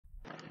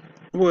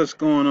What's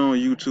going on,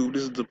 YouTube?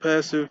 This is the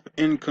Passive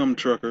Income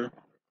Trucker,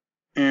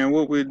 and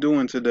what we're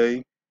doing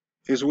today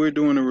is we're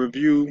doing a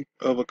review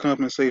of a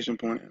compensation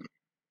plan.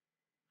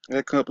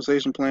 That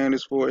compensation plan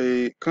is for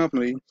a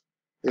company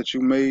that you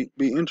may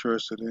be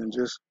interested in.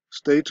 Just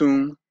stay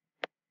tuned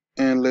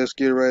and let's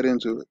get right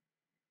into it.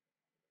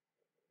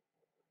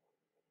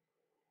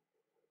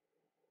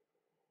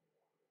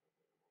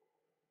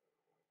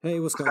 Hey,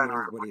 what's going on,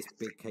 everybody? It's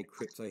Big K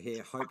Crypto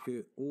here. Hope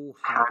you all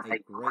had a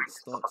great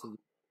start to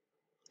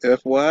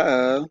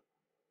FYI,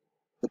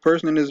 the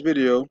person in this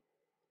video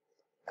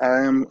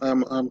I'm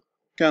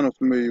kind of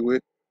familiar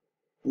with.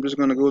 I'm just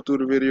gonna go through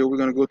the video. We're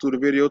gonna go through the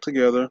video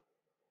together,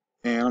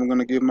 and I'm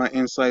gonna give my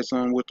insights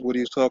on what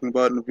he's talking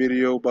about in the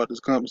video about this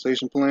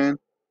compensation plan.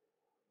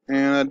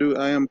 And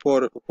I am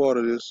part of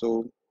this,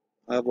 so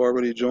I've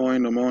already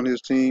joined. I'm on his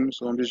team,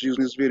 so I'm just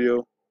using this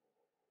video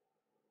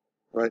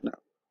right now.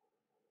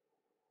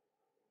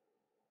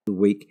 the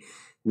week.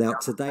 Now,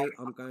 today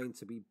I'm going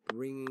to be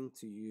bringing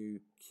to you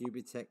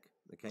Quibittech,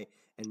 okay,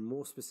 and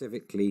more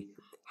specifically,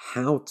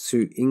 how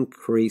to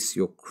increase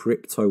your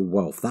crypto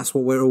wealth. That's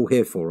what we're all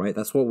here for, right?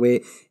 That's what we're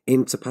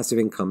into passive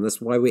income.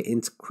 That's why we're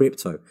into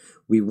crypto.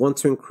 We want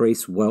to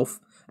increase wealth,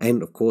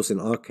 and of course,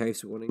 in our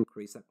case, we want to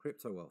increase that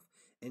crypto wealth.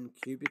 And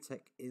Quibittech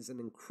is an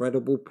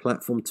incredible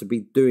platform to be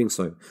doing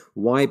so.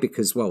 Why?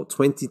 Because, well,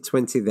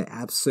 2020, they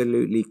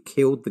absolutely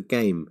killed the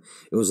game.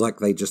 It was like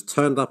they just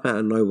turned up out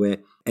of nowhere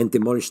and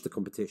demolished the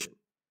competition,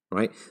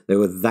 right? They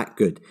were that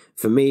good.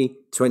 For me,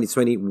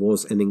 2020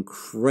 was an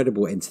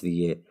incredible end to the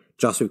year,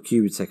 just with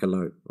Quibittech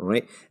alone, all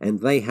right? And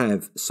they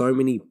have so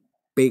many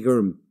bigger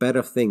and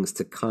better things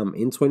to come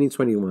in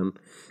 2021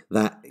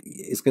 that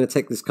is going to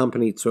take this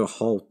company to a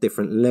whole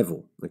different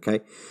level, okay?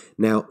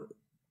 Now,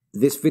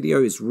 this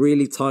video is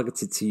really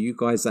targeted to you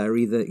guys that are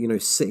either,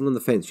 sitting on the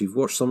fence. You've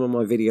watched some of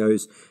my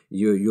videos.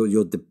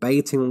 You're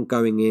debating on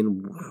going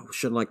in.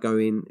 Should I go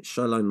in?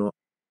 Shall I not?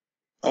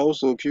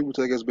 Also,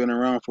 Quibittech has been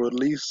around for at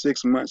least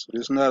 6 months.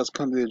 It's not a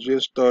company that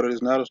just started.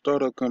 It's not a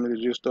startup company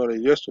that just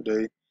started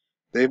yesterday.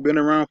 They've been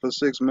around for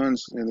 6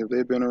 months, and if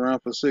they've been around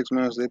for 6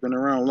 months, they've been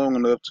around long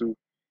enough to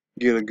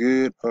get a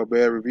good or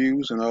bad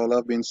reviews. And all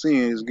I've been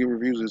seeing is good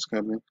reviews of this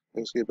company.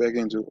 Let's get back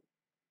into it.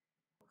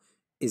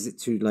 Is it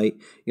too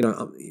late?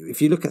 If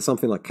you look at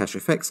something like Cash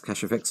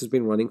FX has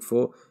been running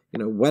for,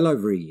 well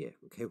over a year.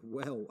 Okay,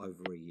 well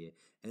over a year.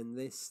 And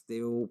they're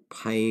still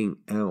paying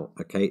out.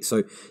 Okay,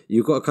 so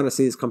you've got to kind of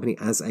see this company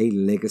as a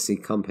legacy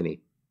company.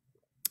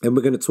 And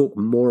we're going to talk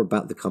more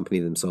about the company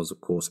themselves,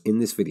 of course, in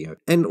this video.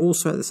 And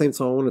also at the same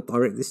time, I want to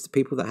direct this to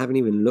people that haven't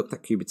even looked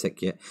at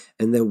Quibittech yet,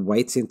 and they're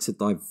waiting to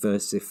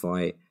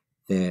diversify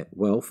their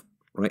wealth,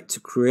 right? To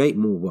create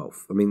more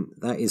wealth. I mean,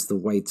 that is the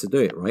way to do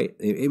it, right?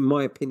 In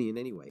my opinion,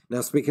 anyway. Now,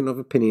 speaking of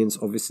opinions,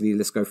 obviously,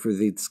 let's go through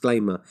the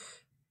disclaimer.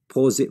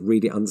 Pause it,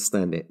 read it,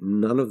 understand it.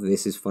 None of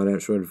this is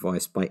financial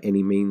advice by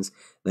any means.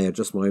 They are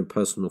just my own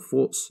personal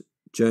thoughts,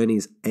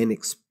 journeys, and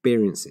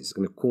experiences,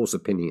 and of course,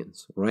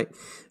 opinions, right?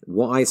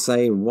 What I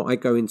say and what I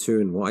go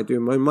into and what I do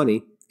in my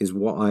money is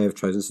what I have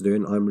chosen to do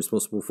and I'm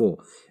responsible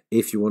for.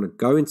 If you want to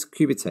go into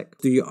Quibittech,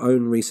 do your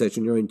own research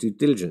and your own due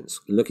diligence,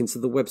 look into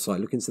the website,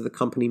 look into the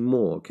company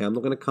more, okay? I'm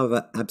not going to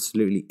cover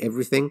absolutely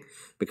everything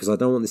because I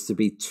don't want this to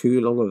be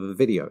too long of a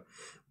video.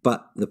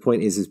 But the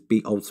point is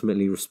be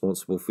ultimately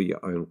responsible for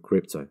your own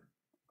crypto.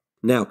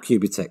 Now,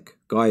 Quibittech,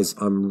 guys,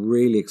 I'm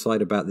really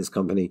excited about this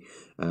company.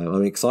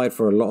 I'm excited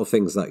for a lot of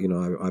things that,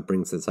 I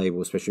bring to the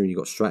table, especially when you've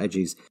got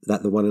strategies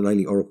that the one and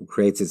only Oracle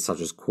created, such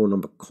as core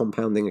number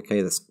compounding,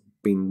 okay, that's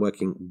been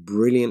working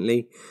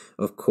brilliantly,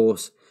 of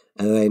course.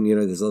 And then,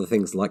 there's other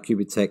things like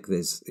Quibittech.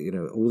 There's,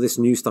 all this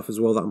new stuff as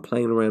well that I'm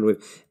playing around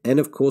with. And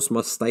of course,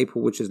 my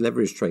staple, which is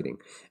leverage trading.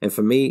 And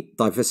for me,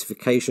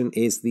 diversification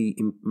is the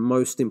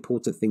most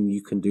important thing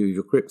you can do with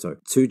your crypto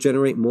to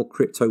generate more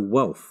crypto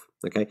wealth.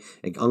 Okay,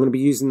 I'm going to be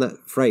using that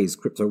phrase,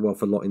 crypto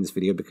wealth, a lot in this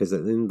video because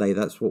at the end of the day,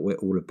 that's what we're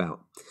all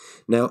about.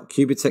 Now,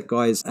 Quibittech,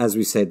 guys, as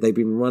we said, they've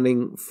been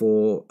running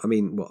for,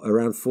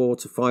 around 4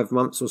 to 5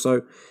 months or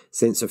so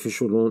since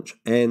official launch,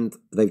 and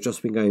they've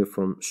just been going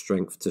from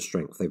strength to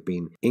strength. They've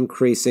been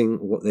increasing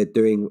what they're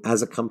doing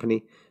as a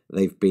company.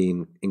 They've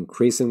been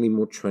increasingly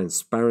more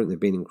transparent. They've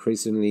been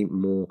increasingly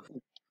more...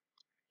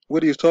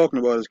 What he's talking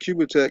about is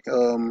Quibittech,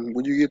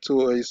 when you get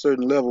to a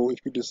certain level, if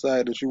you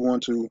decide that you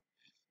want to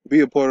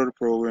be a part of the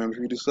program, if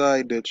you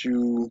decide that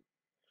you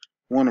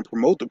want to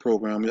promote the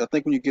program, I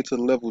think when you get to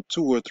level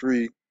 2 or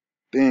 3,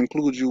 they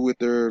include you with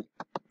their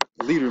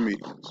leader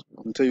meetings.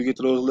 Until you get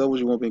to those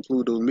levels, you won't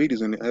include those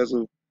meetings in it. As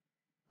of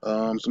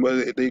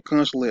they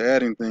constantly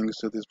adding things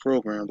to this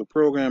program. The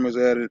program has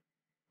added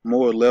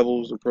more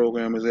levels. The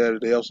program has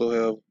added. They also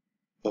have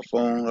a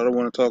phone. I don't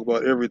want to talk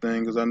about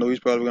everything because I know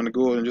he's probably going to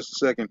go in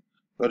just a second.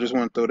 But I just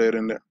want to throw that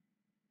in there.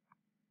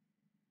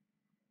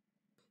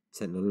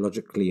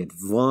 Technologically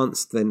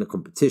advanced than the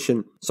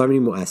competition, so many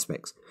more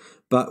aspects.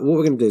 But what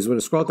we're going to do is we're going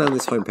to scroll down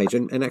this homepage,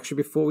 and actually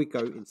before we go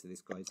into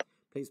this, guys,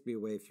 please be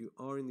aware if you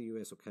are in the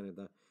US or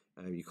Canada,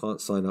 You can't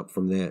sign up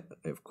from there.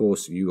 Of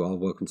course, you are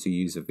welcome to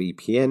use a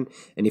VPN.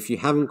 And if you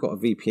haven't got a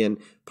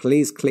VPN,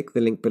 please click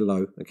the link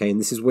below. Okay, and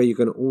this is where you're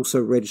going to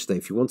also register.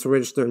 If you want to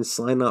register and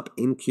sign up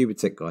in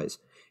Quibittech, guys,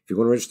 if you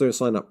want to register and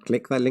sign up,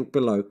 click that link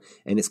below,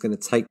 and it's going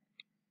to take.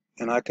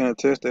 And I can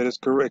attest that it's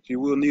correct. You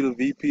will need a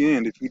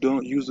VPN. If you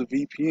don't use a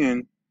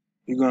VPN,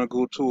 you're going to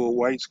go to a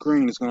white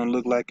screen. It's going to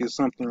look like there's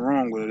something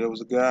wrong with it. There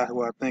was a guy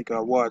who I think I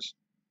watched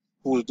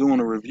who was doing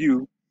a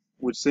review,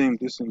 which seemed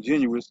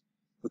disingenuous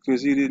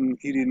because he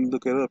didn't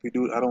look it up.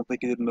 I don't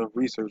think he did enough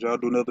research. I'll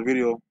do another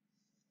video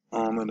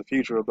in the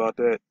future about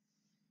that.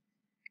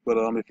 But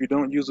if you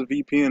don't use a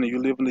VPN and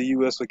you live in the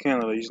U.S. or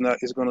Canada,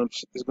 it's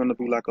gonna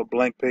be like a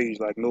blank page,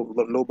 like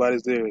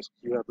nobody's there.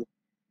 You have to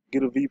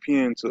get a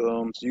VPN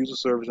to use the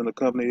service, and the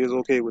company is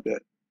okay with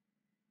that.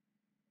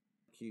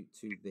 You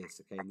to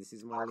this, okay, and this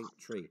is my link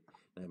tree.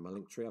 Now, my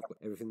link tree, I've got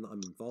everything that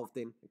I'm involved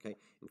in, okay,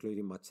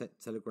 including my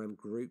Telegram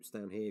groups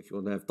down here. If you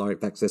want to have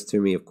direct access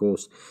to me, of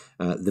course,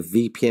 the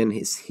VPN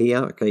is here,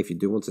 okay, if you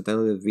do want to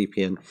download the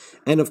VPN,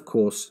 and of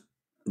course,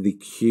 the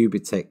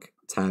Quibittech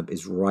tab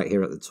is right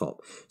here at the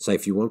top. So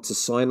if you want to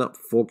sign up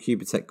for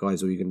Quibittech,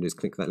 guys, all you're going to do is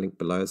click that link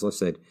below, as I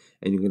said,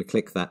 and you're going to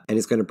click that, and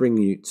it's going to bring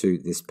you to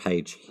this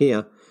page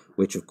here,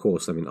 which of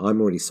course, I mean, I'm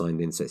already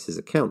signed in, so it's his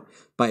account,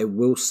 but it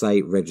will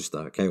say register,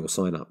 okay, or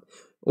sign up.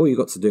 All you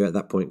got to do at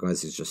that point,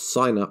 guys, is just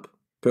sign up,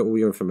 put all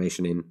your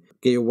information in,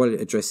 get your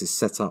wallet addresses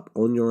set up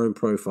on your own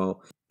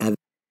profile, and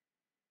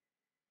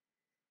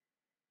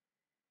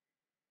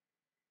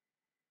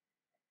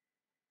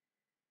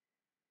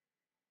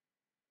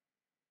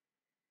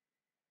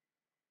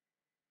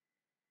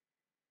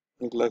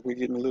Looks like we're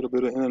getting a little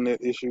bit of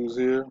internet issues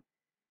here.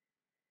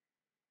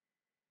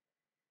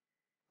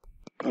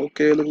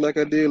 Okay, look like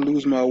I did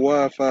lose my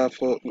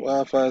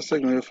Wi-Fi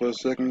signal here for a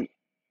second.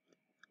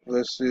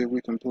 Let's see if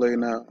we can play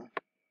now.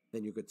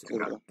 then you're good to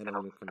go. And I'm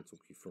going to kind of talk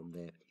you from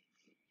there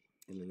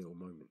in a little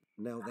moment.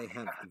 Now, they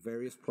have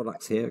various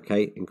products here,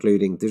 okay,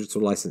 including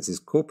digital licenses,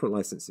 corporate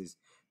licenses,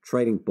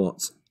 trading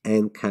bots,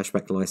 and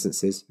cashback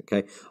licenses,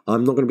 okay.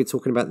 I'm not going to be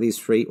talking about these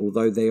three,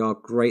 although they are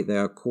great. They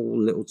are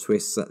cool little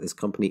twists that this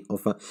company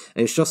offer,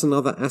 and it's just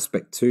another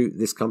aspect to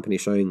this company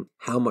showing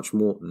how much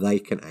more they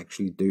can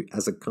actually do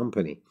as a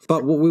company.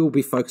 But what we will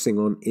be focusing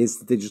on is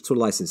the digital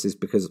licenses,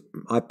 because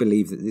I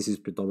believe that this is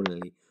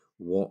predominantly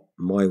what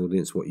my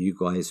audience, what you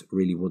guys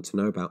really want to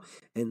know about.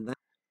 And that,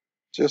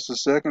 Just a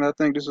second. I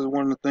think this is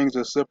one of the things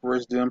that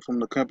separates them from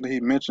the company he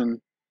mentioned,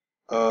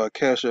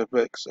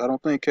 CashFX. I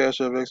don't think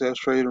CashFX has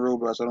trading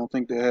robots. I don't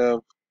think they have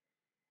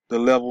the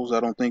levels. I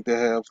don't think they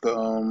have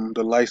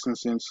the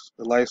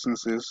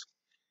licenses.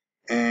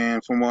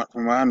 And from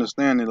my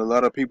understanding, a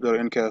lot of people that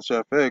are in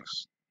CashFX,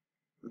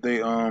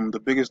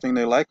 the biggest thing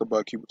they like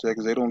about Quibittech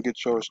is they don't get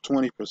charged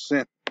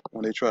 20%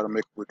 when they try to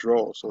make a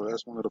withdrawal. So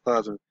that's one of the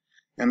positives.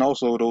 And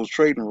also those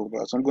trading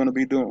robots. I'm going to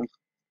be doing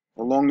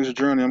along this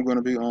journey. I'm going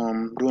to be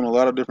doing a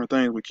lot of different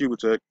things with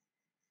Quibittech,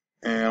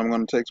 and I'm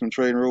going to take some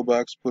trading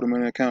robots, put them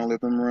in an account, let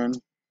them run,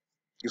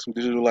 get some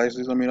digital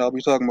licenses. I mean, I'll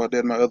be talking about that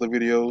in my other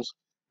videos.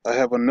 I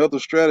have another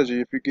strategy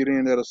if you get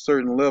in at a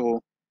certain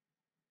level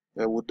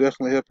that will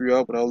definitely help you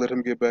out, but I'll let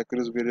him get back to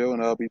this video,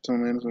 and I'll be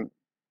tuning in soon.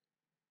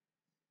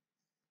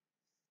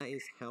 that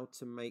is how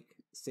to make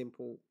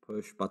simple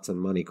push button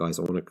money, guys.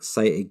 I want to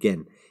say it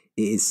again.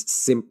 It is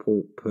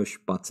simple push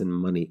button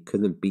money.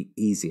 Couldn't be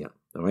easier.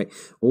 All right.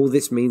 All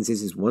this means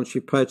is once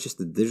you purchase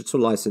the digital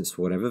license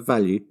for whatever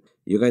value,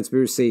 you're going to be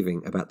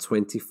receiving about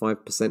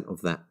 25%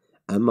 of that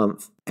a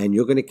month, and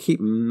you're going to keep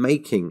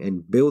making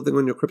and building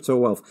on your crypto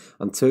wealth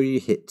until you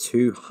hit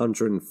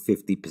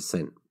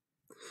 250%.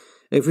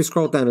 If we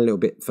scroll down a little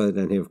bit further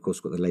down here, of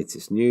course, we've got the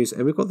latest news,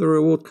 and we've got the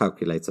reward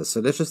calculator. So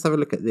let's just have a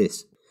look at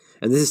this.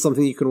 And this is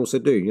something you can also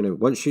do. You know,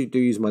 once you do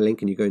use my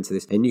link and you go into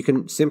this, and you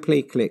can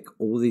simply click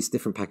all these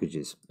different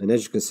packages. And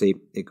as you can see,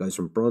 it goes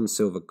from bronze,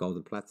 silver, gold,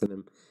 and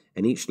platinum.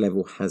 And each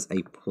level has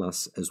a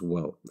plus as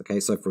well. Okay,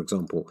 so for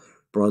example,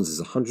 bronze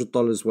is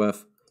 $100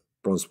 worth,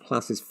 bronze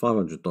plus is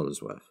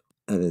 $500 worth.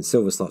 And then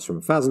silver starts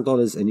from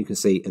 $1,000, and you can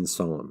see, and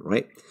so on,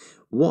 right?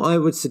 What I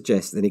would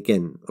suggest, and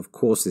again, of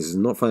course, this is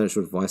not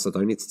financial advice. I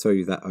don't need to tell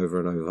you that over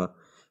and over.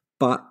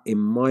 But in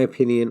my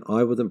opinion,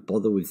 I wouldn't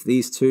bother with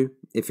these two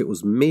if it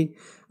was me,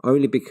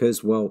 only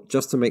because, well,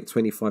 just to make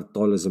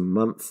 $25 a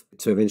month,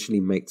 to eventually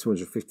make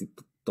 $250,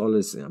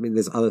 I mean,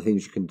 there's other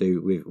things you can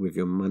do with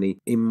your money,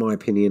 in my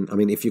opinion. I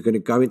mean, if you're going to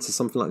go into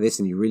something like this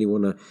and you really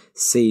want to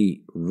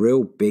see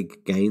real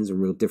big gains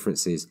and real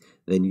differences,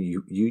 then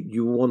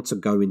you want to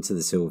go into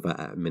the silver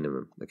at a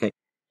minimum, okay?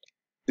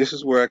 This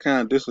is where I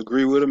kind of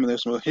disagree with him,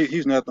 and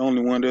he's not the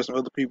only one. There's some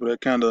other people that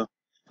kind of,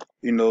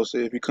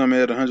 say if you come in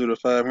at 100 or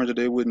 500,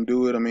 they wouldn't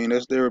do it. I mean,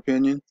 that's their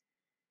opinion.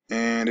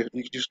 And if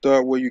you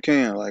start where you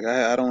can, like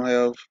I don't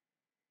have,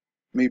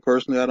 me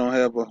personally, I don't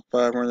have a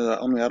 500.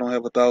 I mean, I don't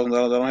have $1,000.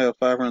 I don't have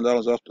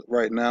 $500 off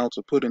right now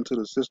to put into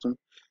the system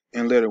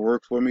and let it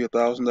work for me.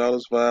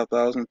 $1,000,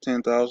 5,000,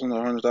 10,000,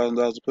 or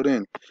 $100,000 to put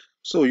in.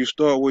 So you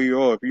start where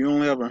you are. If you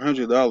only have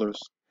 $100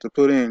 to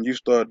put in, you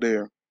start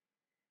there.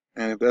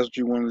 And if that's what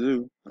you want to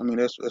do, I mean,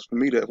 that's for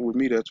me. That with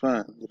me, that's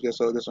fine. If that's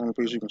the only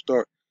place you can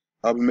start.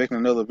 I'll be making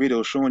another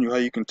video showing you how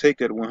you can take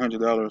that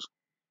 $100,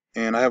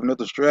 and I have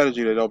another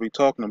strategy that I'll be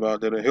talking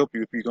about that'll help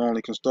you if you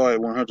only can start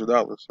at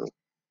 $100. So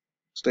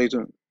stay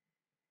tuned.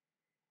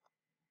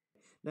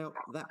 Now,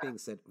 that being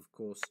said, of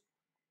course,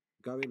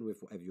 go in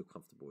with whatever you're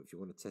comfortable. If you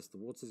want to test the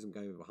waters and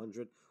go with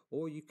 100,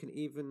 or you can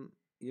even,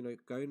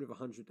 go in with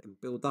 100 and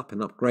build up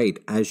and upgrade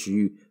as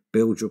you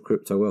build your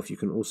crypto wealth. You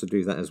can also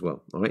do that as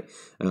well. All right.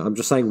 I'm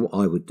just saying what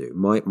I would do.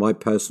 My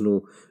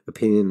personal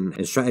opinion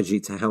and strategy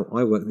to how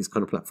I work these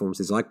kind of platforms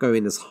is I go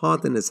in as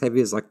hard and as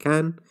heavy as I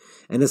can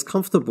and as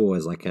comfortable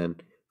as I can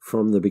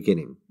from the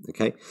beginning.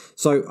 Okay.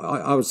 So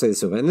I would say the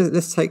silver, and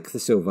let's take the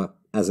silver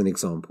as an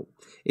example.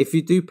 If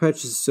you do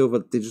purchase a silver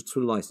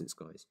digital license,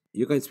 guys,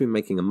 you're going to be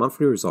making a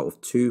monthly result of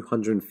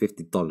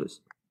 $250.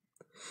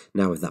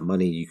 Now, with that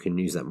money, you can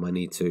use that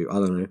money to, I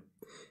don't know,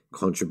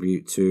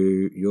 contribute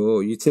to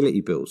your utility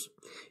bills.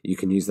 You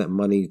can use that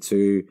money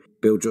to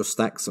build your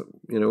stacks,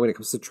 when it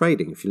comes to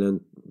trading. If you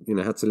learn,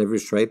 how to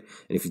leverage trade,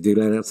 and if you do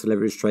learn how to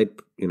leverage trade,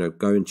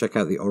 go and check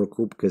out the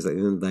Oracle, because at the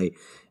end of the day,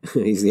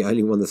 he's the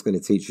only one that's going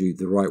to teach you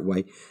the right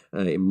way,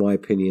 in my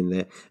opinion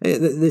there.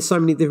 There's so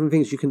many different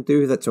things you can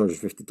do with that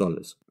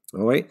 $250,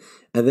 all right?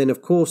 And then,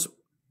 of course,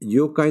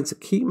 you're going to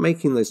keep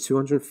making those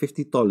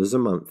 $250 a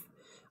month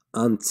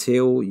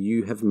until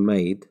you have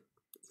made,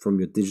 from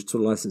your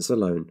digital license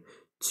alone,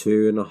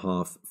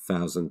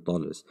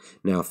 $2,500.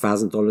 Now,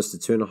 $1,000 to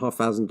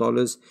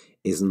 $2,500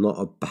 is not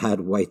a bad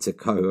way to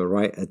go, all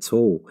right, at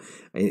all.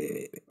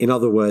 In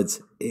other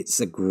words, it's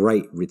a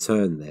great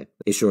return there.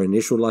 It's your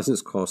initial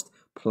license cost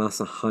plus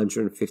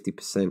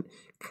 150%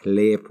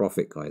 clear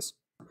profit, guys.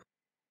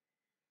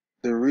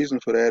 The reason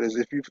for that is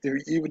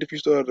even if you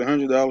start at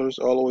 $100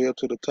 all the way up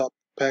to the top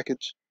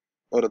package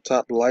or the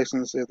top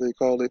license, as they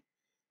call it,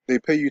 they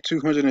pay you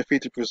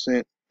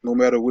 250% no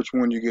matter which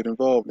one you get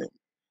involved in.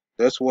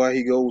 That's why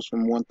he goes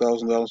from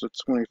 $1,000 to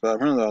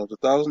 $2,500.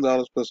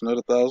 $1,000 plus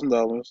another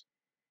 $1,000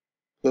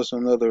 plus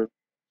another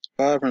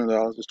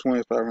 $500 is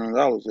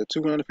 $2,500. That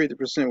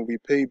 250% will be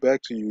paid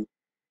back to you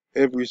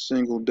every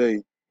single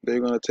day.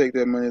 They're going to take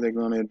that money, they're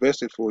going to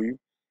invest it for you,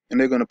 and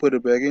they're going to put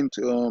it back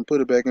into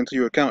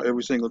your account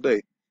every single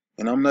day.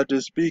 And I'm not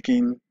just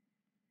speaking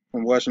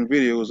from watching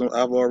videos.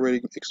 I've already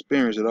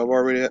experienced it. I've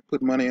already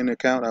put money in the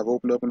account. I've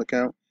opened up an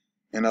account,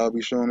 and I'll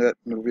be showing that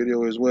in the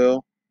video as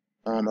well.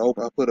 I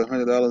put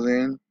 $100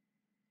 in,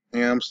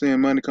 and I'm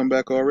seeing money come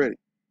back already.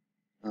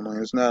 I mean,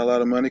 it's not a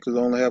lot of money because I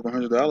only have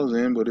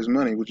 $100 in, but it's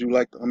money. Would you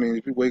like?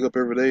 If you wake up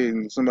every day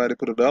and somebody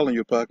put $1 in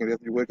your pocket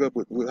after you wake up,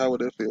 how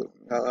would that feel?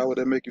 How would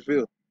that make you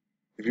feel?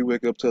 If you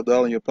wake up to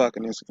 $1 in your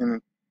pocket, and if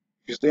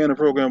you stay in the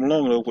program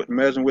long enough,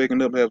 imagine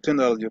waking up and have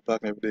 $10 in your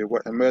pocket every day.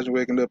 Imagine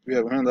waking up you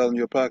have $100 in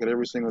your pocket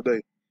every single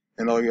day,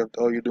 and all you're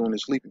doing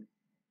is sleeping.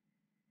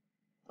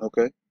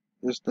 Okay,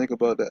 just think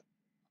about that.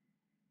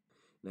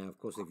 Now, of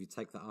course, if you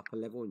take that up a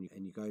level and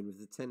you go in with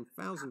the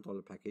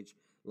 $10,000 package,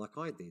 like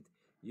I did,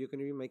 you're going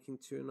to be making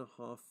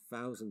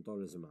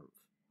 $2,500 a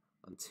month.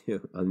 And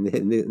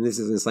this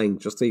isn't saying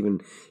just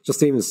even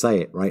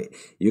say it, right?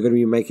 You're going to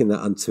be making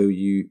that until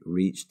you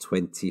reach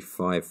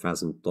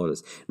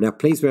 $25,000. Now,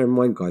 please bear in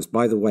mind, guys,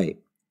 by the way,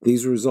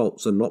 these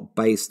results are not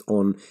based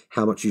on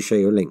how much you share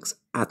your links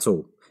at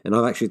all. And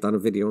I've actually done a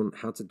video on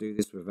how to do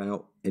this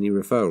without any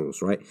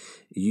referrals, right?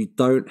 You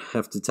don't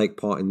have to take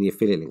part in the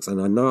affiliate links. And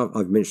I know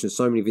I've mentioned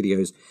so many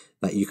videos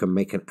that you can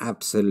make an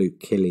absolute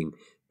killing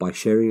by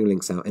sharing your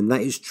links out. And that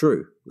is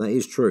true. That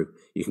is true.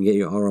 You can get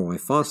your ROI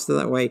faster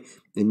that way,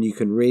 and you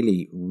can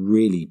really,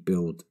 really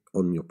build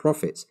on your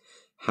profits.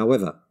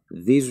 However,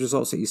 these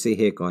results that you see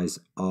here, guys,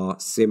 are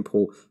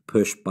simple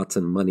push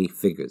button money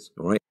figures,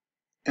 all right?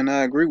 And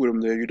I agree with him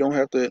there. You don't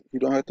have to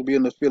be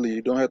an affiliate.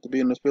 You don't have to be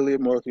an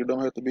affiliate marketer. You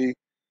don't have to be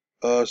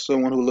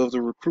someone who loves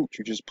to recruit.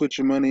 You just put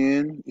your money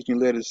in, you can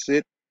let it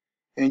sit,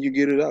 and you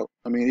get it out.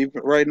 I mean,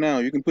 even right now,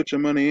 you can put your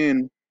money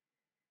in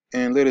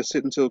and let it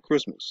sit until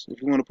Christmas.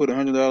 If you want to put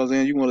 $100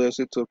 in, you want to let it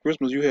sit until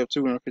Christmas, you have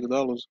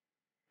 $250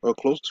 or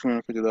close to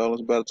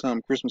 $250 by the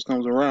time Christmas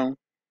comes around,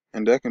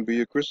 and that can be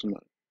your Christmas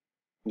money.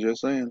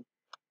 Just saying.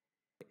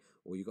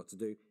 All you got to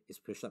do is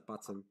push that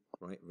button,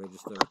 right?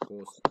 Register, of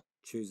course,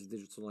 choose the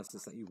digital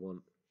license that you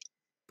want,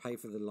 pay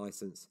for the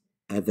license,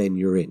 and then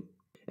you're in.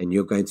 And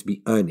you're going to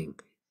be earning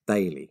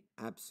daily,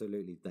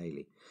 absolutely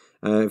daily.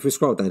 If we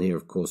scroll down here,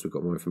 of course, we've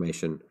got more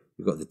information.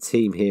 We've got the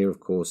team here, of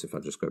course. If I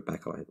just go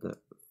back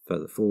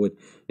further forward,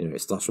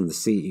 it starts from the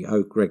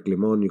CEO, Greg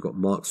LeMond. You've got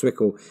Mark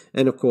Swickle,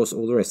 and of course,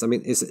 all the rest. I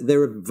mean,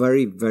 they're a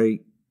very,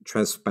 very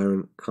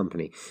transparent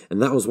company,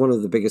 and that was one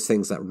of the biggest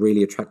things that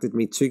really attracted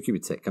me to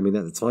Quibittech. I mean,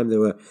 at the time, there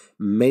were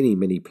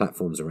many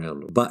platforms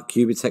around, but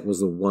Quibittech was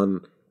the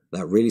one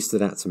that really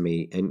stood out to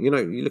me. And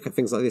you look at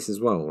things like this as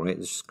well, right?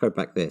 Let's just go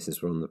back there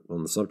since we're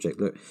on the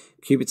subject. Look,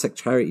 Quibittech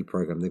charity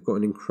program. They've got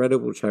an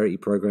incredible charity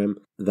program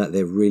that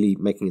they're really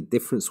making a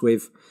difference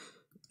with.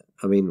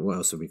 I mean, what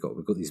else have we got?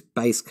 We've got these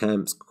base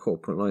camps,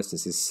 corporate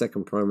licenses,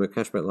 second promo,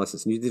 cashback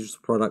license, new digital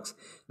products.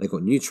 They've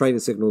got new trading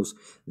signals.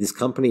 This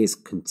company is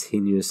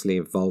continuously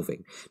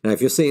evolving. Now,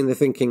 if you're sitting there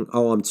thinking,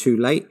 oh, I'm too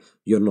late,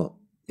 you're not.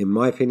 In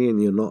my opinion,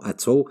 you're not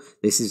at all.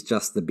 This is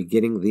just the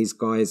beginning. These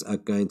guys are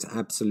going to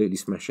absolutely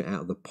smash it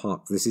out of the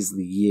park. This is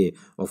the year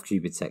of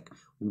Quibittech,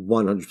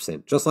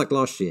 100%. Just like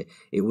last year,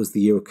 it was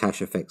the year of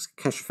Cash FX.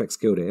 Cash FX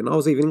killed it. And I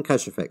was even in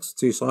Cash FX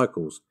 2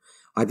 cycles.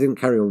 I didn't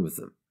carry on with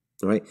them.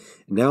 Right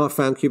now, I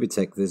found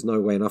Quibittech. There's no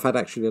way, and I've had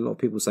actually a lot of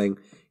people saying,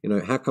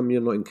 how come you're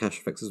not in Cash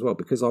FX as well?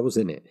 Because I was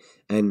in it,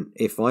 and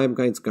if I am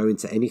going to go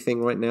into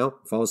anything right now,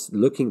 if I was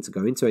looking to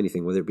go into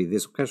anything, whether it be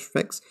this or Cash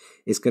FX,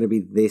 it's going to be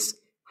this,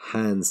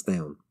 hands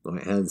down,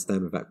 right? Hands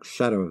down, without a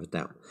shadow of a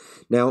doubt.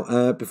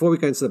 Now, before we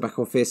go into the back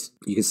office,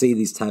 you can see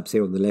these tabs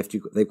here on the left.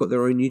 They've got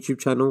their own YouTube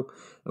channel.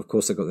 Of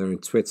course, they've got their own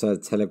Twitter,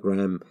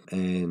 Telegram,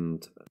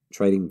 and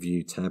Trading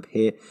View tab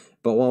here.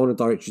 But what I want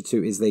to direct you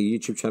to is their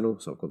YouTube channel.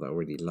 So I've got that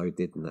already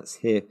loaded, and that's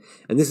here.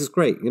 And this is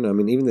great.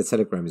 Even the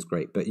Telegram is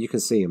great. But you can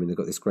see, they've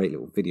got this great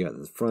little video at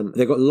the front.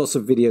 They've got lots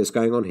of videos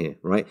going on here,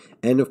 right?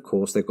 And of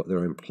course, they've got their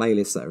own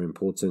playlists that are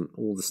important.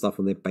 All the stuff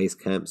on their base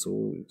camps,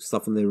 all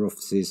stuff on their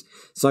offices.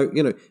 So,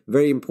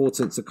 very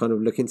important to kind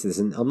of look into this.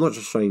 And I'm not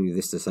just showing you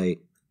this to say,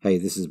 hey,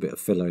 this is a bit of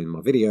filler in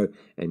my video,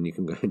 and you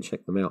can go and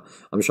check them out.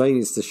 I'm showing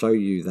you this to show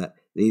you that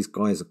these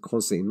guys are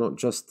constantly not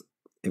just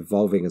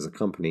evolving as a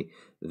company,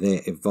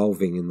 they're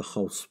evolving in the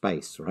whole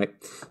space, right?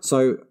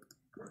 So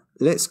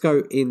let's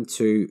go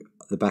into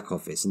the back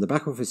office. And the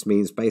back office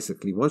means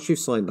basically once you've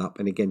signed up,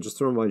 and again, just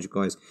to remind you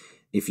guys,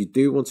 if you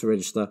do want to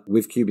register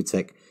with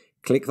Quibittech,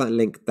 click that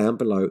link down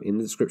below in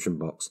the description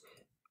box,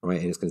 right?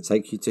 And it's going to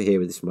take you to here.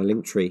 This is my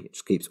link tree. It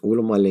just keeps all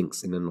of my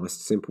links in a nice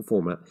simple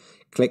format.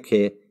 Click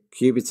here,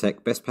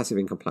 Quibittech, best passive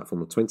income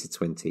platform of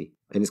 2020,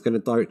 and it's going to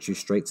direct you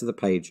straight to the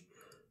page,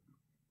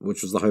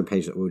 which was the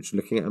homepage that we were just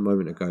looking at a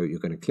moment ago. You're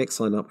going to click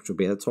sign up, which will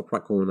be at the top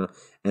right corner,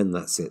 and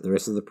that's it. The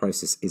rest of the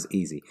process is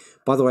easy.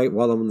 By the way,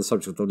 while I'm on the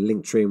subject of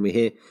Linktree and we're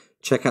here,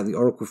 check out the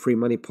Oracle Free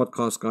Money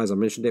podcast, guys. I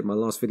mentioned it in my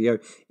last video.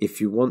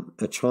 If you want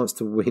a chance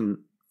to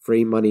win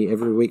free money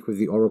every week with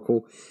the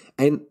Oracle,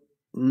 and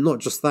not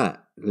just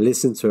that,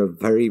 listen to a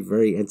very,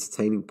 very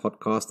entertaining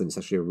podcast, and it's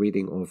actually a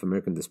reading of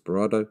American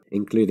Desperado,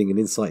 including an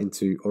insight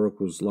into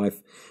Oracle's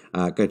life.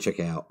 Go and check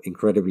it out.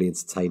 Incredibly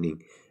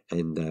entertaining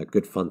and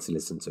good fun to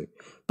listen to.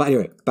 But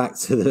anyway, back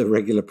to the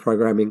regular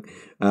programming.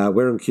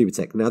 We're on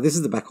Quibittech. Now, this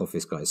is the back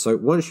office, guys. So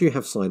once you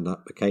have signed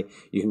up, okay,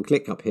 you can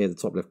click up here, the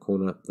top left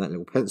corner, that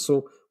little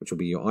pencil, which will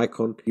be your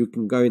icon. You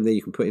can go in there,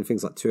 you can put in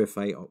things like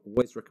 2FA. I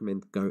always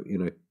recommend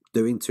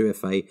doing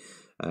 2FA.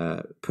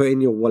 Put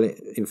in your wallet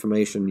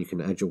information. You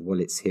can add your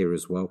wallets here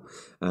as well.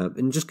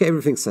 And just get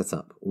everything set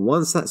up.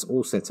 Once that's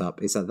all set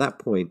up, it's at that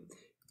point,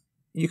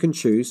 you can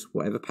choose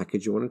whatever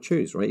package you want to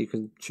choose, right? You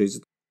can choose.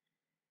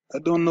 I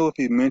don't know if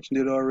he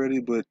mentioned it already,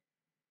 but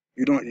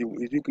you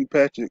can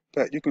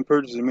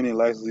purchase as many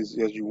licenses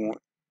as you want.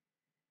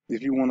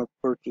 If you want to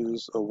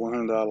purchase a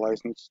 $100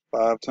 license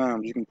 5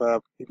 times, you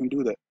can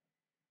do that.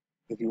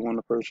 If you want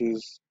to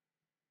purchase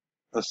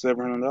a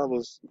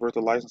 $700 worth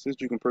of licenses,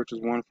 you can purchase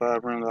one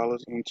 $500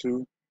 and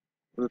two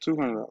for the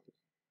 $200.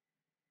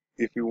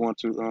 If you want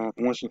to,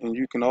 and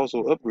you can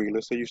also upgrade.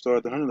 Let's say you start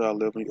at the $100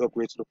 level and you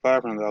upgrade to the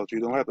 $500. You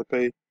don't have to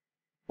pay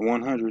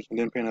 100 and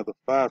then pay another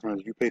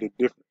 500. You pay the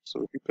difference.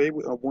 So if you pay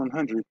with a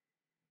 100,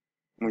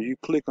 when you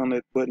click on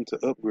that button to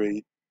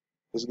upgrade,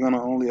 it's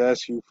gonna only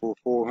ask you for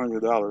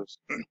 $400.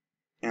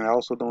 And I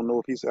also don't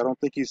know if I don't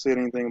think he said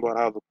anything about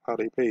how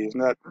they pay.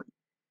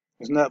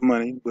 It's not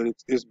money, but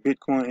it's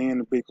Bitcoin in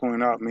and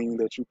Bitcoin out, meaning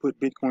that you put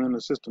Bitcoin in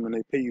the system and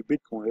they pay you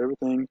Bitcoin.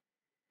 Everything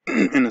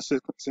in the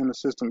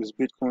system is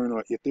Bitcoin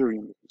or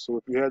Ethereum. So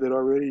if you have that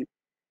already,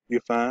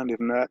 you're fine. If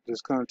not,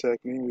 just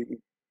contact me.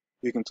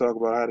 We can talk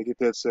about how to get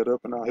that set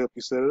up, and I'll help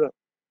you set it up.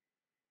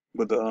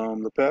 But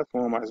the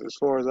platform, as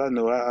far as I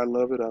know, I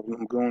love it.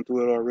 I'm going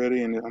through it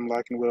already, and I'm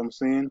liking what I'm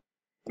seeing.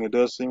 And it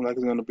does seem like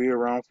it's going to be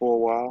around for a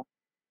while.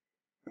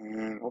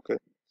 And okay,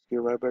 let's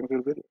get right back into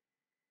the video.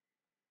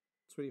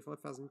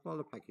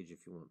 $25,000 package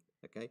if you want,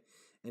 okay?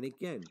 And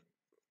again,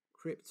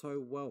 crypto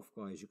wealth,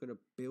 guys. You're going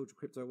to build your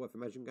crypto wealth.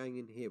 Imagine going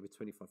in here with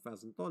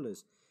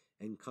 $25,000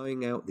 and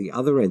coming out the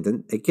other end.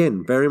 And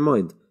again, bear in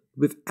mind,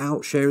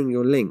 without sharing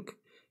your link,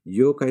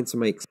 you're going to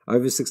make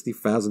over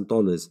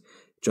 $60,000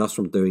 just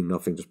from doing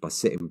nothing, just by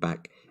sitting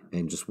back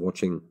and just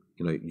watching,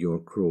 your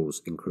accruals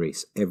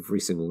increase every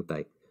single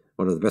day.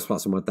 One of the best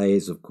parts of my day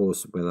is, of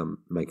course, when I'm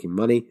making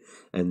money,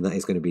 and that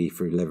is going to be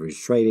through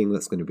leverage trading.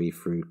 That's going to be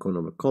through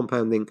economic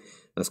compounding.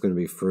 That's going to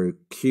be through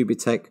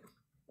Quibittech.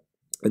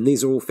 And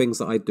these are all things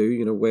that I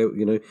do, where,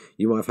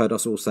 you might have heard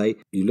us all say,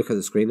 you look at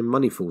the screen and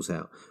money falls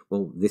out.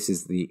 Well, this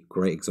is the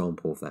great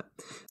example of that.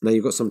 Now,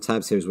 you've got some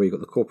tabs here as well. You've got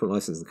the corporate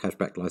license and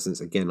cashback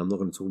license. Again, I'm not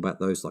going to talk about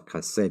those, like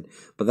I said,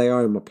 but they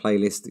are in my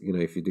playlist.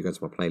 If you do go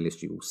to my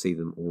playlist, you will see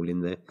them all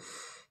in there.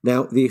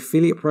 Now, the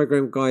affiliate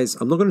program, guys,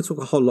 I'm not going to talk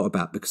a whole lot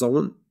about, because I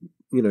want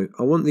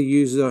the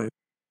user.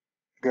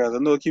 Guys, I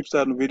know it keeps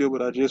starting the video,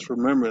 but I just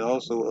remembered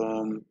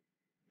also,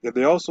 that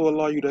they also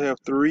allow you to have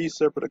 3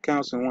 separate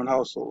accounts in one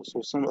household.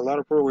 So a lot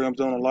of programs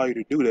don't allow you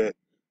to do that,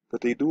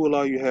 but they do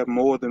allow you to have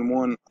more than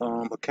one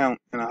account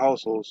in a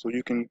household. So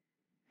you can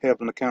have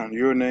an account in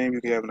your name,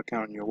 you can have an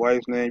account in your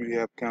wife's name, you can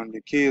have an account in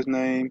your kid's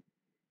name,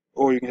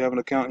 or you can have an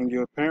account in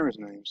your parents'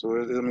 name. So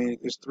I mean,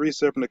 it's three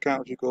separate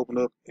accounts you can open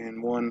up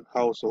in one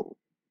household.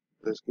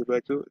 Let's get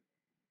back to it.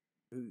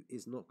 Who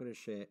is not going to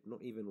share,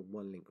 not even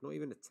one link, not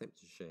even attempt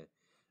to share,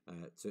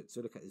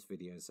 to look at this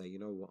video and say, you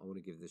know what, I want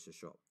to give this a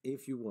shot.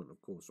 If you want,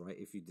 of course, right?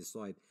 If you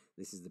decide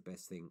this is the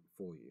best thing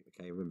for you,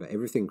 okay? Remember,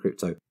 everything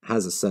crypto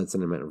has a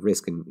certain amount of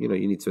risk, and you know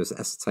you need to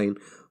ascertain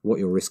what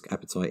your risk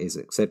appetite is,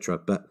 etc.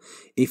 But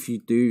if you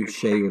do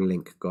share your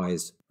link,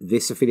 guys,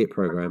 this affiliate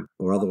program,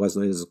 or otherwise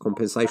known as a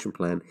compensation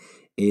plan,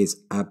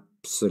 is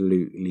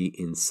absolutely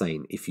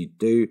insane. If you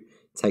do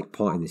take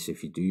part in this,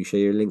 if you do share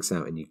your links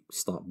out and you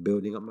start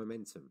building up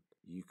momentum,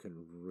 you can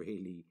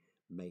really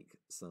make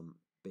some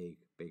big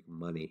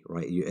money,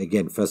 right? You,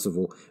 again, first of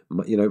all,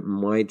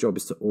 my job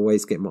is to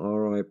always get my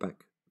ROI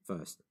back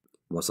first.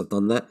 Once I've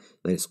done that,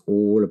 then it's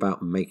all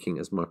about making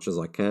as much as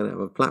I can out of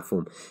a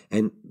platform.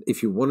 And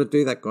if you want to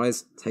do that,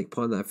 guys, take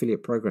part in that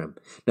affiliate program.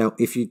 Now,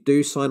 if you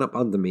do sign up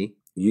under me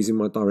using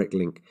my direct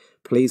link,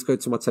 please go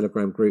to my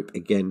Telegram group.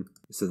 Again,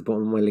 it's at the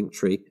bottom of my link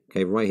tree,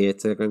 okay, right here,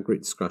 Telegram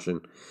group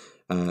discussion.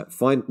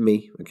 Find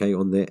me, okay,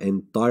 on there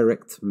and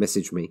direct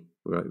message me,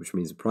 right, which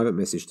means a private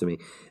message to me,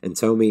 and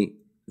tell me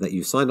that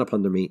you signed up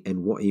under me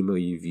and what email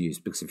you've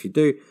used. Because if you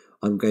do,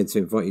 I'm going to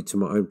invite you to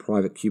my own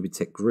private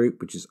Quibittech group,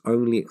 which is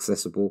only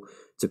accessible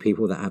to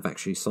people that have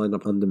actually signed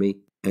up under me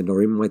and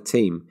are in my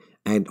team.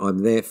 And I'm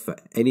there for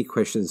any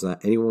questions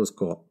that anyone's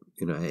got,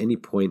 you know, at any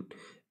point.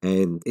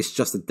 And it's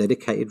just a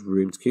dedicated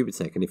room to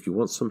Quibittech. And if you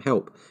want some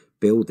help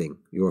building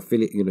your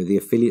affiliate, you know, the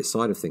affiliate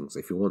side of things,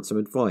 if you want some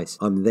advice,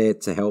 I'm there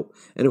to help.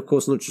 And of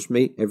course, not just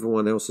me,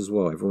 everyone else as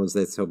well. Everyone's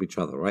there to help each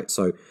other, right?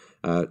 So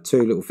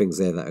two little things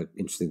there that are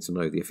interesting to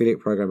know: the affiliate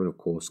program, and of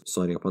course,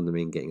 signing up under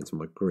me and getting into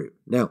my group.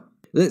 Now,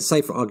 let's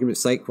say for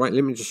argument's sake, right,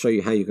 let me just show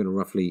you how you're going to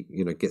roughly,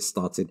 you know, get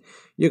started.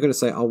 You're going to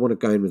say, I want to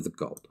go in with the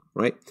gold,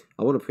 right?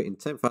 I want to put in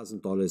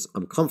 $10,000.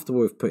 I'm comfortable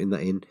with putting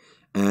that in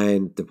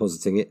and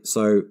depositing it.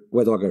 So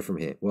where do I go from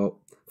here? Well,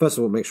 first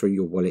of all, make sure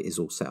your wallet is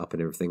all set up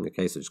and everything.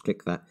 Okay, so just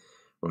click that.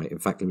 Right, in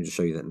fact, let me just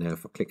show you that now.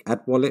 If I click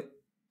add wallet,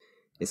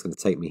 it's going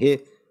to take me here.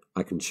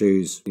 I can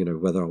choose, you know,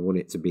 whether I want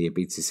it to be a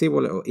BTC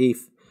wallet or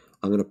ETH.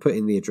 I'm going to put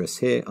in the address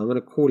here. I'm going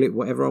to call it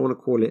whatever I want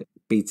to call it,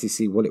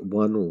 BTC wallet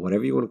 1 or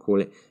whatever you want to call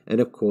it.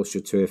 And of course,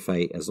 your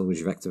 2FA, as long as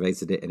you've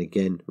activated it. And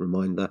again,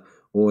 reminder,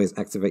 always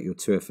activate your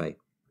 2FA.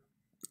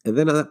 And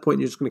then at that point,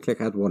 you're just going to click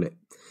add wallet.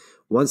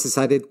 Once it's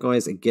added,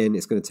 guys, again,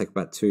 it's going to take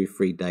about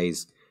 2-3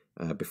 days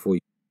before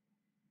you.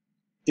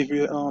 If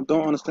you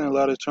don't understand a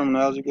lot of this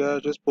terminology,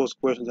 guys, just post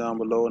questions down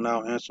below and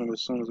I'll answer them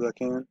as soon as I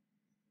can.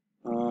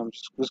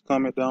 Just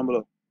comment down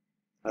below.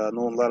 I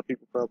know a lot of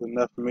people probably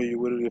not familiar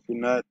with it. If you're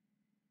not,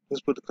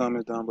 just put the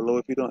comments down below.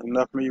 If you don't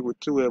not familiar with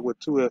what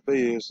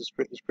 2FA is, it's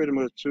pretty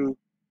much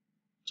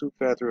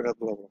two-factor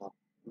level.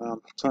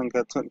 Tongue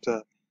got tongue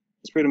tied.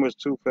 It's pretty much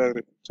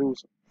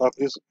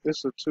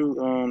it's a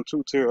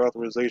two-tier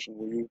authorization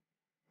where you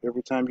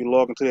every time you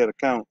log into that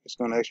account, it's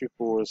going to ask you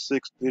for a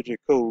 6-digit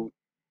code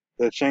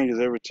that changes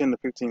every 10 to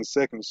 15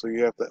 seconds. So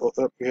you have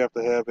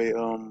to have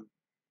an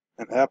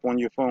app on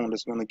your phone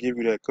that's going to give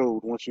you that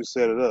code once you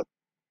set it up.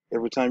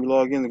 Every time you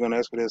log in, they're going to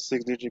ask for that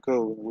 6-digit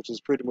code, which is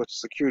pretty much a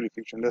security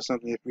feature. And that's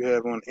something, if you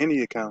have on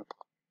any account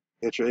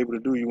that you're able to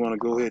do, you want to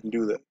go ahead and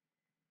do that.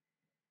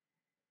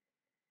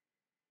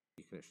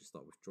 You can actually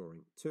start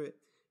withdrawing to it.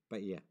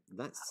 But yeah,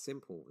 that's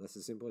simple. That's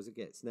as simple as it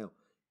gets. Now,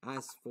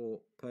 as for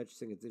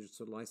purchasing a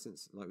digital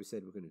license, like we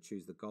said, we're going to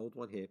choose the gold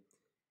one here.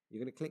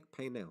 You're going to click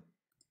Pay Now.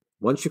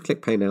 Once you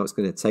click Pay Now, it's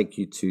going to take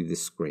you to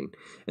this screen.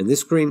 And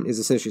this screen is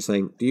essentially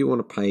saying, do you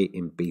want to pay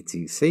in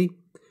BTC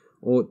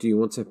or do you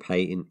want to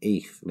pay in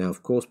ETH? Now,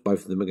 of course,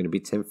 both of them are going to be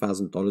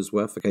 $10,000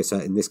 worth. Okay, so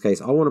in this case,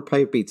 I want to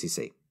pay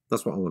BTC.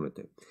 That's what I want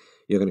to do.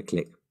 You're going to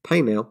click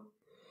Pay Now,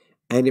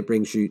 and it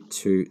brings you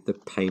to the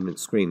payment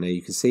screen. Now,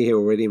 you can see here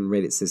already in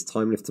red, it says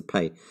time left to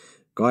pay.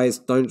 Guys,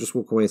 don't just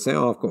walk away and say,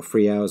 oh, I've got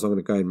 3 hours. I'm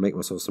going to go and make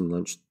myself some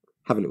lunch.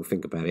 Have a little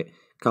think about it.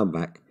 Come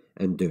back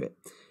and do it.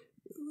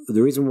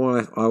 The reason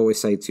why I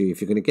always say to you,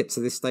 if you're going to get to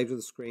this stage of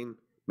the screen,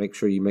 make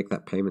sure you make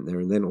that payment there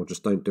and then, or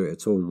just don't do it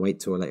at all and wait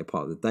till a later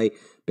part of the day,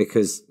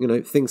 because, you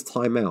know, things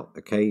time out,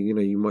 okay? You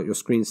know, your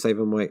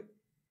screensaver might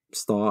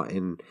start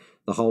and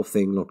the whole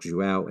thing logs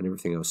you out and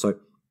everything else. So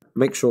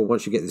make sure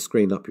once you get the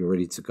screen up, you're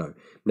ready to go.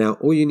 Now,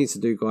 all you need to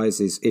do,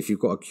 guys, is if you've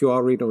got a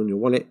QR reader on your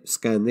wallet,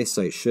 scan this,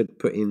 so it should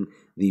put in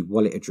the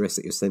wallet address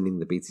that you're sending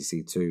the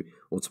BTC to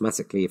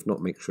automatically. If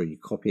not, make sure you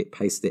copy it,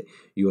 paste it.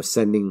 You are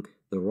sending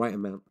the right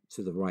amount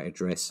to the right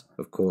address.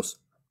 Of course,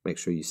 make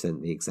sure you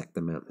send the exact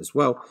amount as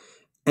well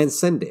and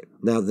send it.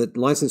 Now, the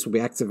license will be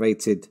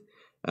activated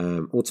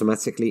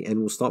automatically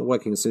and will start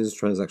working as soon as the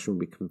transaction will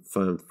be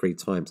confirmed 3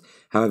 times.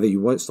 However, you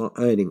won't start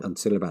earning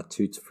until about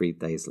 2 to 3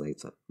 days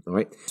later. All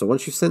right. So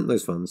once you've sent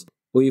those funds,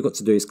 all you've got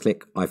to do is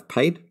click I've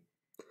paid,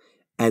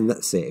 and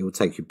that's it. It will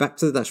take you back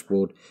to the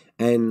dashboard.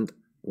 And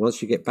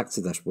once you get back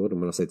to the dashboard,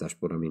 and when I say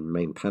dashboard, I mean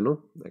main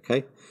panel,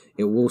 okay,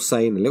 it will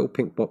say in a little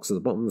pink box at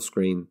the bottom of the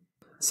screen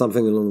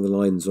something along the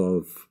lines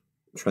of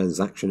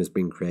transaction has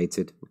been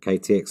created, okay,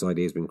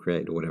 TXID has been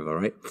created or whatever,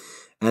 right?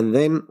 And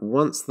then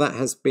once that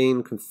has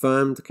been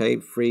confirmed, okay,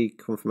 3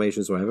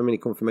 confirmations or however many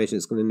confirmations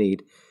it's going to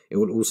need, it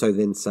will also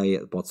then say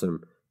at the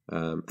bottom,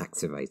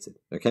 activated.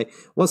 Okay,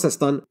 once that's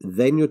done,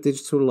 then your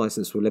digital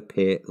license will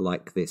appear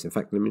like this. In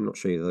fact, let me not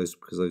show you those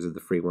because those are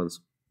the free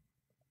ones.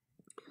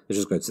 Let's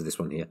just go to this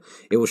one here.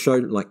 It will show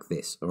like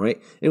this. All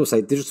right, it will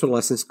say digital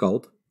license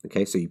gold.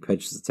 Okay, so you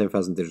purchase the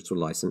 10,000 digital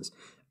license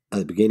at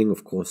the beginning,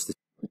 of course.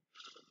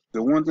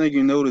 The one thing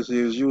you notice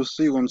is you'll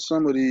see on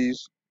some of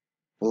these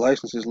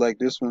licenses, like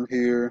this one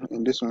here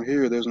and this one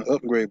here, there's an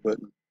upgrade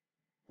button.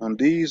 On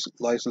these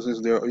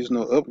licenses, there is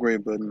no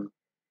upgrade button.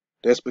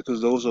 That's because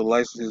those are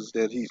licenses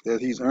that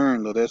he's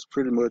earned, or that's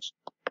pretty much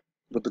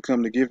what the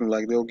company give him.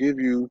 Like they'll give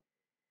you,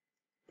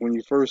 when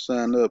you first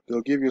sign up,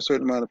 they'll give you a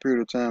certain amount of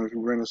period of time. If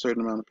you bring a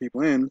certain amount of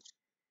people in,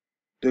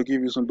 they'll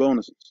give you some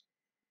bonuses,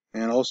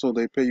 and also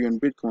they pay you in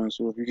Bitcoin.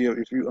 So if you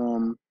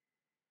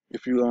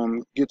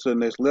get to the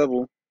next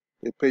level,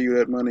 they pay you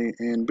that money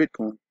in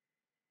Bitcoin.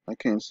 I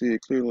can't see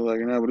it clearly like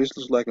now, but this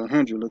looks like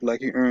 100. Looks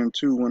like he earned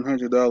 2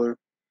 $100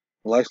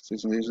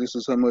 licenses, and this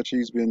is how much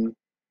he's been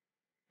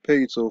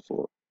paid so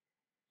far.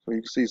 So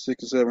you can see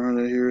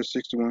 6,700 here,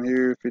 61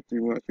 here,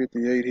 51,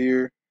 58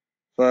 here,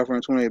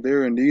 528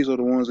 there, and these are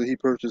the ones that he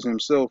purchased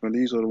himself, and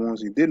these are the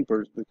ones he didn't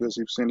purchase because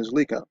he sent his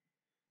leak out.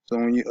 So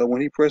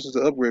when he presses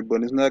the upgrade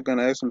button, it's not going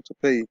to ask him to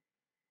pay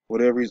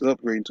whatever he's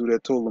upgrading to.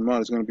 That total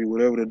amount is going to be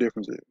whatever the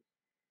difference is.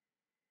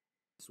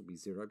 This will be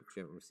 0 because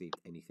you haven't received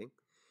anything.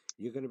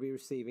 You're going to be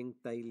receiving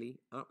daily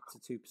up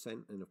to 2%,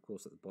 and of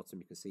course at the bottom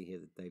you can see here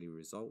the daily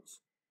results.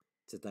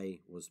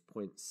 Today was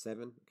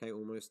 0.7, okay,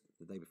 almost.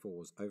 The day before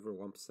was over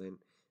 1%, and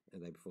the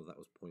day before that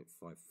was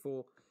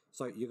 0.54.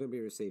 So you're going to be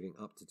receiving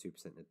up to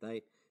 2% a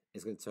day.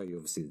 It's going to tell you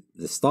obviously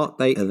the start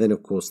date and then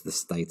of course the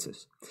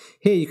status.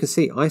 Here you can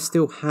see I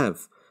still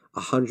have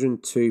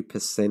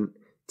 102%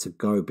 to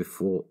go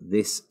before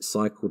this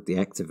cycle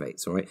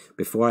deactivates, all right?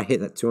 Before I hit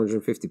that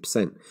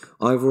 250%,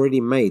 I've already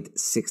made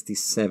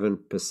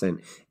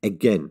 67%.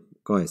 Again,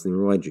 guys, let me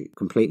remind you,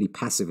 completely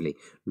passively,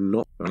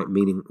 not right,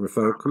 meaning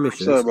referral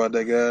commissions. Sorry about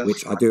that, guys.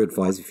 Which I do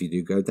advise if you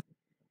do go down.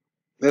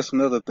 That's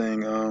another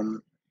thing.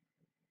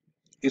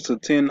 It's a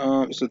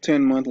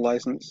 10-month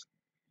license.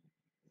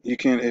 You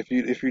can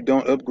if you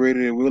don't upgrade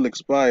it, it will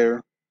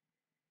expire.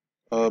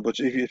 But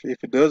if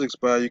it does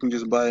expire, you can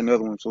just buy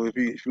another one. So if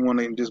you want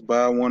to just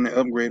buy one and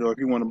upgrade, or if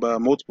you want to buy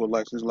multiple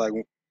licenses, like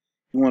you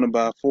want to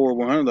buy 4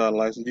 $100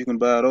 licenses, you can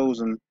buy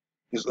those and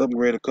just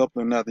upgrade a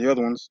couple and not the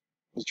other ones.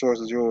 The choice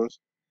is yours.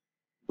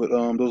 But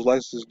those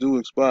licenses do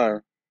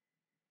expire.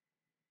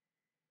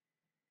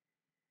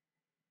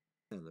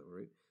 Down that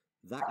route,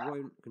 that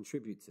won't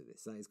contribute to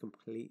this. That is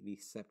completely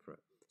separate.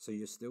 So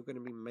you're still going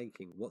to be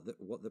making what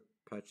the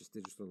purchase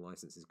digital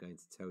license is going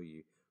to tell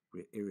you,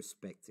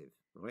 irrespective.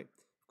 All right.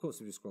 Of course,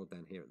 if you scroll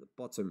down here at the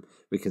bottom,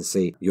 we can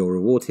see your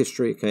reward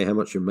history. Okay, how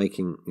much you're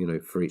making,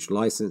 for each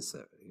license.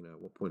 At, at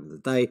what point of the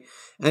day,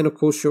 and of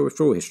course your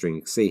withdrawal history.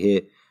 You can see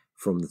here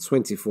from the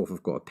 24th,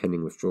 I've got a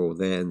pending withdrawal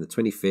there, and the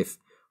 25th,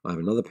 I have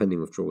another pending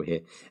withdrawal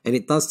here, and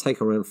it does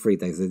take around 3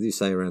 days. They do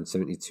say around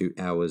 72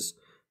 hours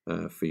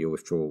for your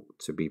withdrawal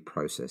to be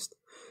processed.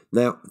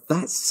 Now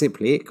that's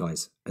simply it,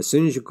 guys. As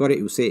soon as you've got it,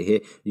 you'll see it here.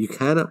 You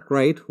can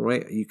upgrade,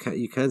 right? You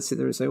can sit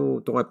there and say,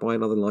 oh, do I buy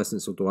another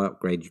license or do I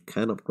upgrade? You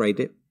can upgrade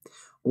it,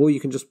 or you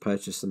can just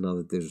purchase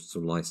another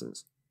digital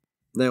license.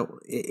 Now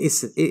it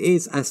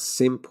is as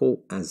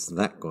simple as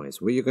that,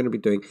 guys. What you're going to be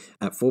doing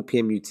at 4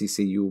 p.m.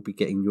 UTC, you will be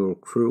getting your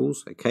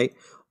accruals, okay,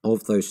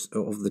 of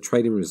the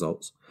trading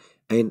results.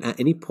 And at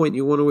any point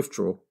you want to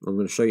withdraw, I'm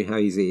going to show you how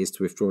easy it is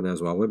to withdraw now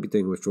as well. I won't be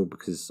doing a withdrawal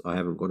because I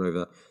haven't gone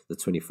over the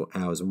 24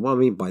 hours. And what I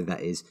mean by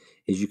that is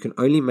you can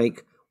only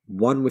make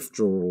one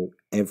withdrawal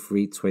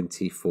every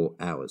 24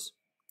 hours.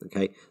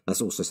 Okay,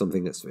 that's also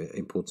something that's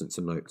important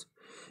to note.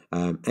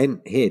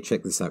 And here,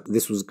 check this out.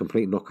 This was a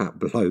complete knockout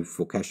blow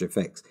for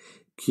CashFX.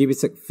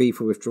 Quibittech fee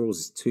for withdrawals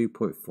is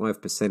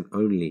 2.5%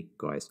 only,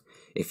 guys.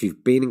 If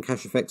you've been in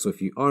CashFX or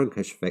if you are in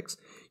CashFX,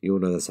 you'll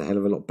know that's a hell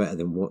of a lot better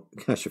than what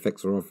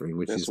CashFX are offering,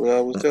 which is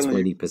that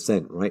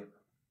 20%, right?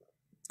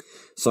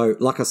 So,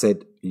 like I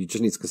said, you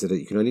just need to consider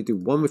you can only do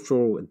one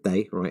withdrawal a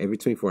day, right, every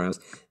 24 hours.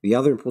 The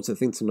other important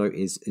thing to note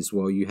is, as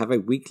well, you have a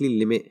weekly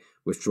limit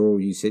withdrawal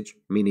usage,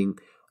 meaning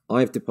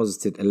I've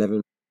deposited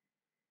 11.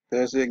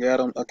 That's it, guys.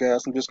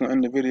 I'm just gonna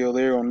end the video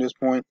there on this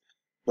point.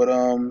 But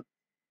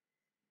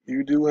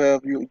you do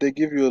have they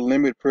give you a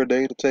limit per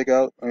day to take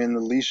out, and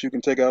the least you can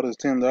take out is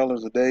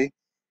 $10 a day,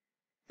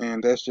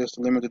 and that's just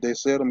the limit that they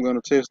set. I'm gonna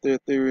test their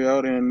theory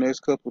out in the next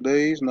couple of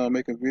days, and I'll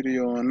make a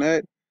video on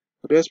that.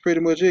 But that's pretty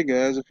much it,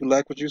 guys. If you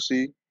like what you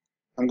see,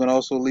 I'm gonna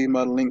also leave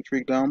my link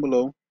tree down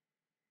below.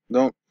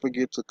 Don't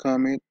forget to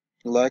comment,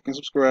 like, and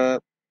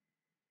subscribe,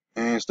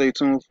 and stay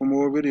tuned for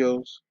more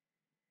videos.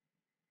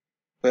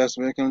 Fast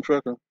Income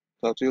Trucker.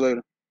 Talk to you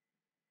later.